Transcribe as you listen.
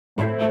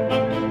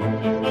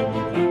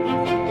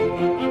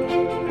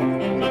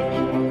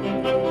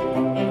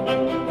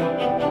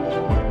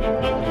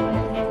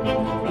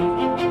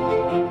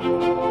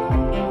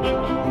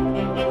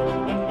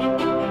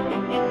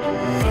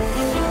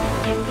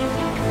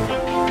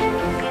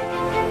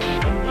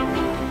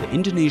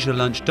Indonesia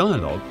Lunch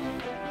Dialogue,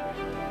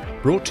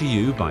 brought to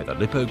you by the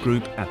Lippo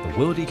Group at the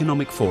World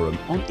Economic Forum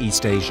on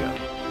East Asia.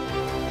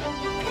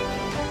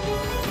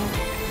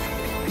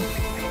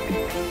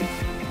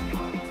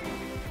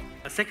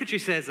 Secretary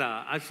Cesar,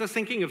 I was just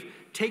thinking of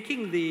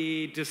taking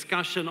the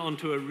discussion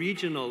onto a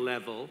regional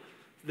level.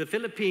 The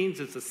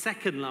Philippines is the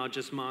second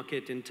largest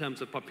market in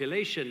terms of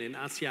population in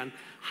ASEAN.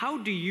 How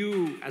do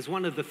you, as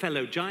one of the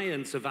fellow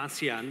giants of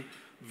ASEAN,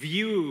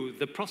 view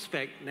the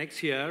prospect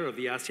next year of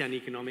the ASEAN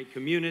Economic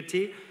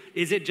Community?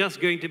 Is it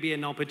just going to be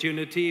an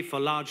opportunity for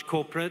large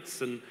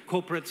corporates and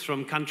corporates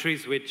from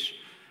countries which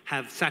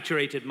have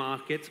saturated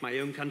markets, my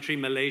own country,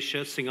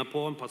 Malaysia,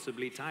 Singapore, and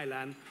possibly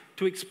Thailand,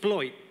 to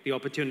exploit the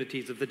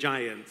opportunities of the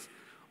giants?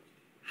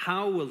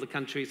 How will the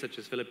countries such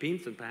as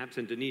Philippines and perhaps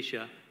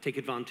Indonesia take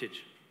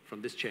advantage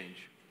from this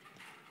change?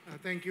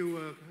 Thank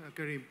you,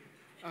 Karim.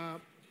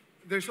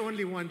 There's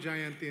only one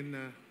giant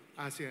in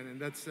ASEAN,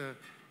 and that's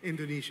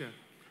Indonesia.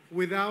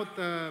 Without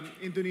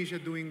Indonesia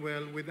doing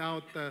well,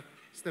 without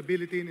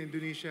stability in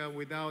Indonesia,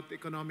 without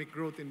economic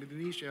growth in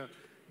Indonesia,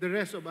 the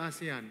rest of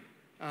ASEAN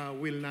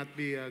will not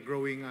be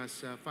growing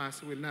as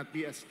fast, will not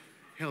be as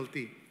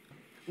healthy.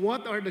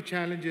 What are the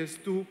challenges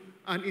to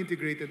an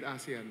integrated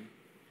ASEAN?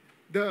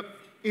 The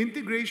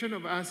integration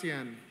of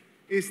ASEAN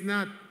is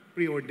not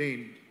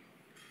preordained.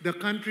 The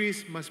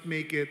countries must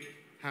make it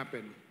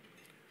happen.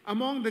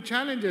 Among the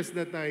challenges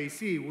that I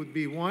see would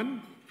be,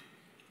 one,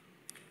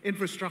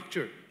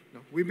 infrastructure.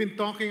 We've been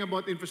talking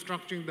about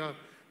infrastructure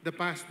the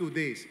past 2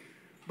 days.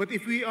 But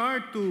if we are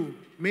to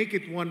make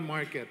it one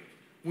market,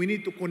 we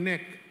need to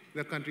connect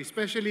the countries,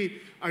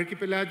 especially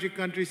archipelagic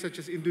countries such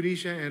as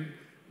Indonesia and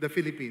the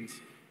Philippines.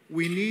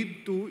 We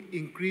need to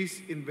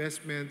increase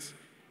investments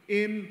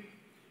in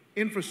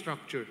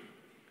infrastructure.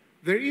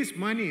 There is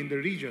money in the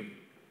region.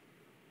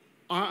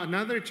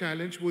 Another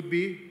challenge would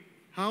be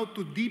how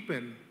to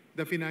deepen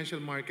the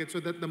financial market so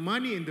that the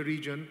money in the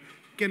region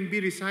can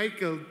be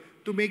recycled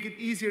to make it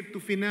easier to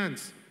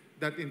finance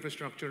that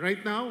infrastructure.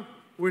 Right now,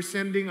 we're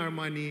sending our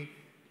money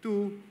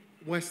to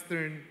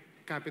Western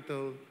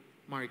capital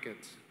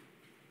markets.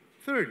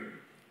 Third,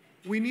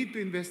 we need to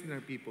invest in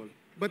our people.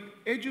 But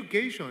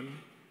education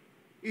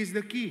is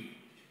the key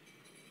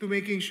to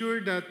making sure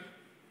that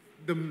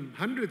the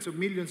hundreds of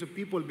millions of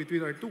people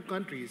between our two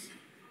countries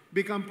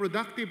become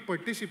productive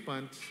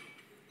participants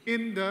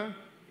in the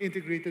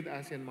integrated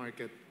ASEAN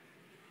market.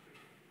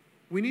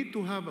 We need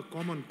to have a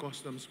common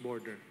customs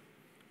border.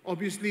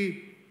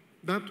 Obviously,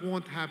 that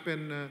won't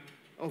happen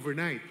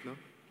overnight, no?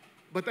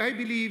 But I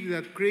believe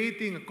that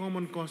creating a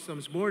common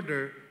customs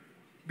border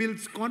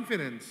builds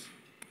confidence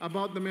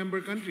about the member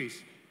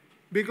countries.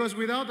 Because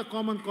without a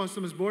common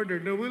customs border,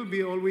 there will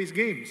be always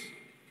games.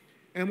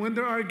 And when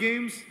there are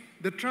games,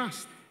 the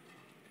trust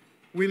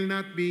will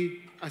not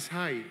be as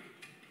high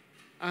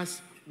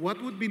as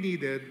what would be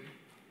needed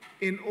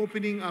in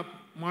opening up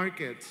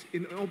markets,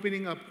 in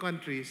opening up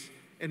countries,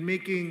 and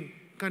making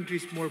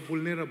countries more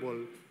vulnerable,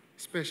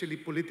 especially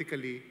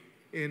politically,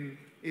 in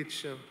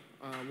each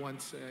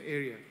one's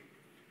area.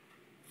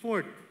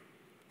 Fourth,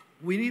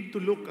 we need to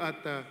look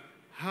at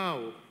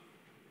how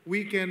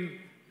we can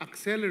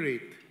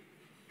accelerate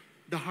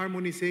the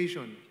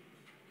harmonization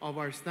of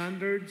our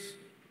standards,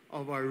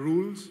 of our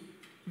rules,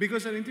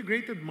 because an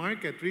integrated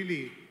market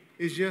really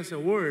is just a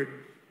word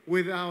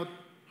without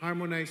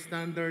harmonized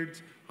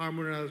standards,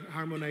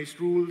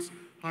 harmonized rules,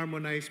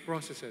 harmonized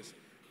processes.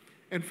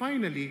 And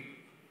finally,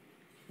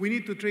 we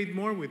need to trade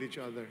more with each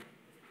other.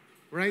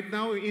 Right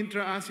now,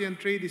 intra-ASEAN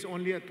trade is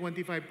only at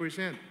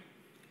 25%.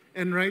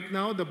 And right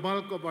now, the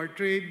bulk of our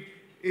trade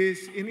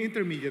is in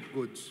intermediate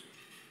goods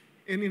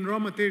and in raw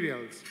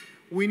materials.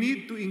 We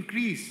need to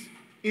increase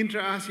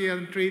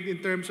intra-ASEAN trade in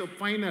terms of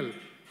final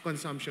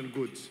consumption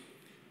goods.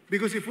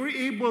 Because if we're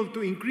able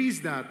to increase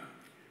that,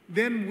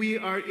 then we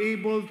are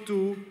able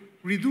to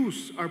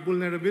reduce our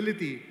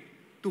vulnerability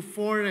to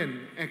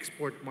foreign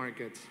export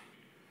markets.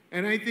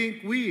 And I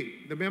think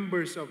we, the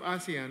members of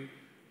ASEAN,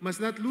 must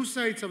not lose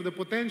sight of the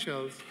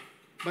potentials,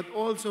 but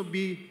also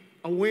be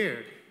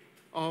aware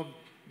of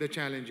the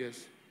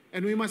challenges.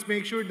 And we must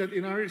make sure that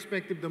in our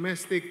respective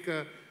domestic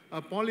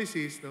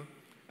policies,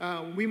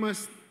 we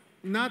must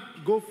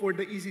not go for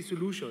the easy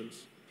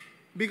solutions.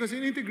 Because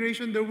in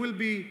integration, there will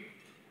be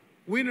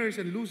winners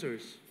and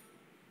losers.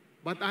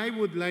 But I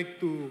would like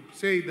to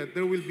say that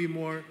there will be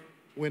more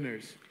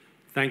winners.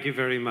 Thank you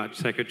very much,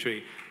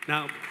 Secretary.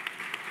 Now,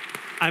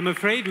 I'm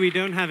afraid we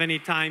don't have any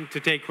time to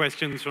take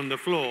questions from the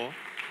floor.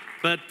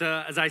 But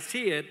as I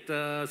see it,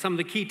 some of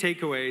the key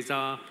takeaways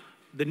are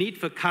the need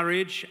for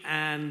courage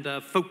and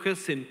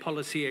focus in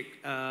policy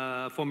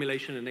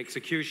formulation and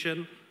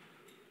execution.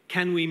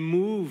 Can we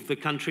move the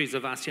countries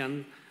of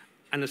ASEAN,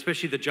 and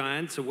especially the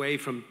giants, away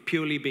from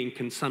purely being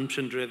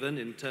consumption-driven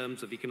in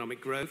terms of economic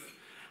growth?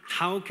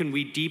 How can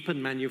we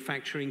deepen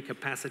manufacturing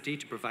capacity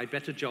to provide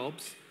better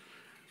jobs?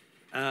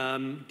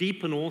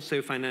 Deepen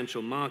also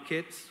financial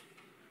markets,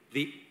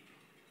 the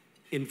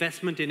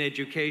investment in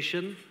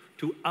education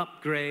to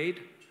upgrade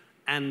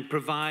and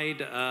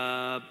provide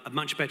a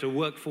much better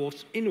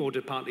workforce in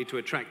order partly to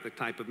attract the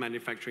type of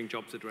manufacturing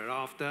jobs that we're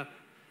after.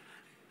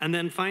 And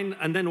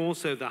then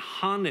also the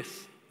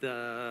harness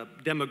the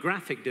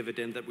demographic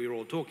dividend that we're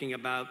all talking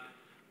about,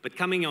 but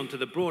coming onto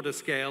the broader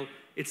scale,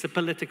 it's a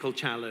political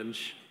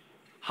challenge.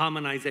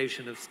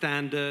 Harmonization of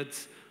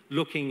standards,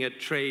 looking at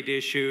trade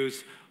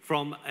issues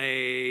from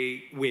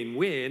a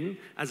win-win,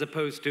 as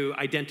opposed to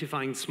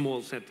identifying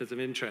small sectors of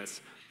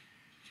interest.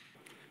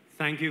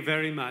 Thank you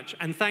very much.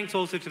 And thanks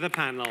also to the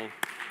panel.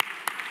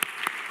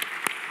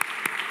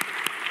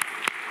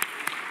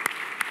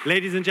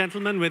 Ladies and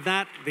gentlemen, with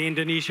that, the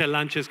Indonesia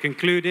lunch is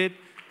concluded.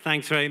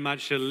 Thanks very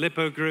much to the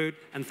Lippo Group,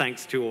 and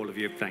thanks to all of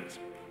you. Thanks.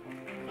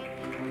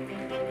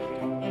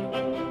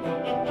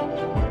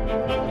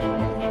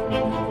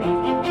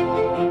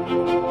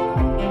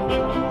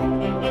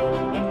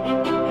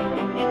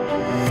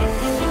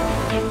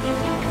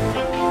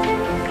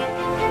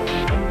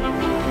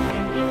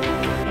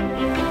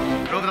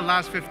 Over the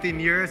last 15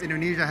 years,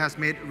 Indonesia has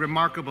made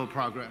remarkable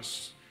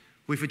progress.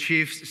 We've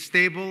achieved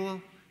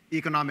stable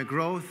economic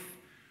growth.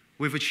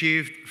 We've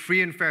achieved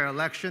free and fair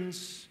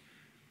elections.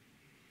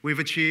 We've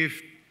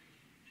achieved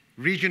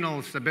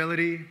regional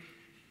stability.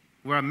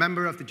 We're a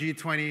member of the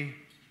G20,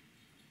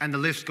 and the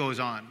list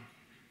goes on.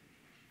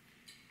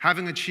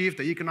 Having achieved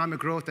the economic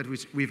growth that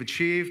we've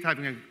achieved,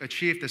 having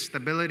achieved the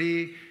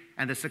stability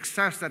and the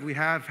success that we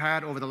have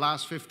had over the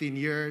last 15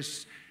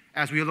 years,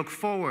 as we look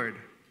forward,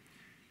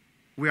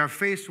 we are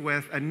faced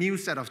with a new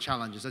set of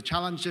challenges, the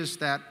challenges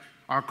that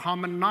are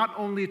common not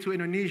only to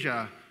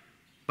Indonesia,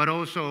 but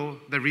also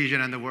the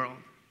region and the world.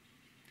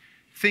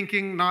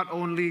 Thinking not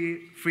only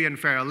free and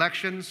fair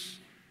elections,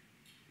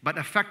 but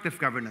effective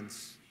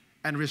governance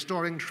and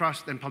restoring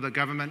trust in public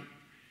government.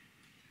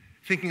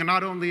 Thinking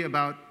not only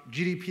about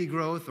GDP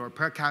growth or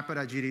per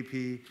capita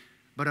GDP,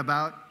 but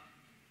about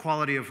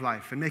quality of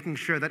life and making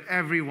sure that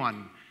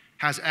everyone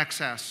has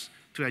access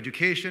to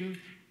education,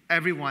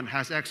 everyone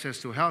has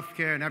access to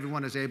healthcare, and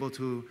everyone is able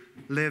to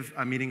live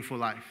a meaningful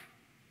life.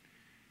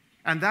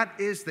 And that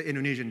is the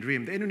Indonesian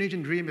dream. The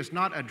Indonesian dream is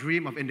not a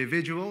dream of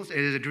individuals, it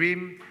is a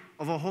dream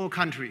of a whole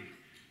country.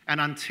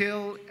 And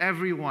until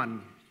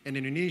everyone in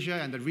Indonesia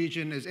and the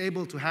region is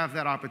able to have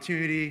that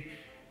opportunity,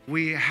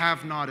 we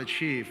have not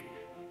achieved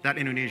that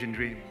Indonesian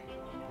dream.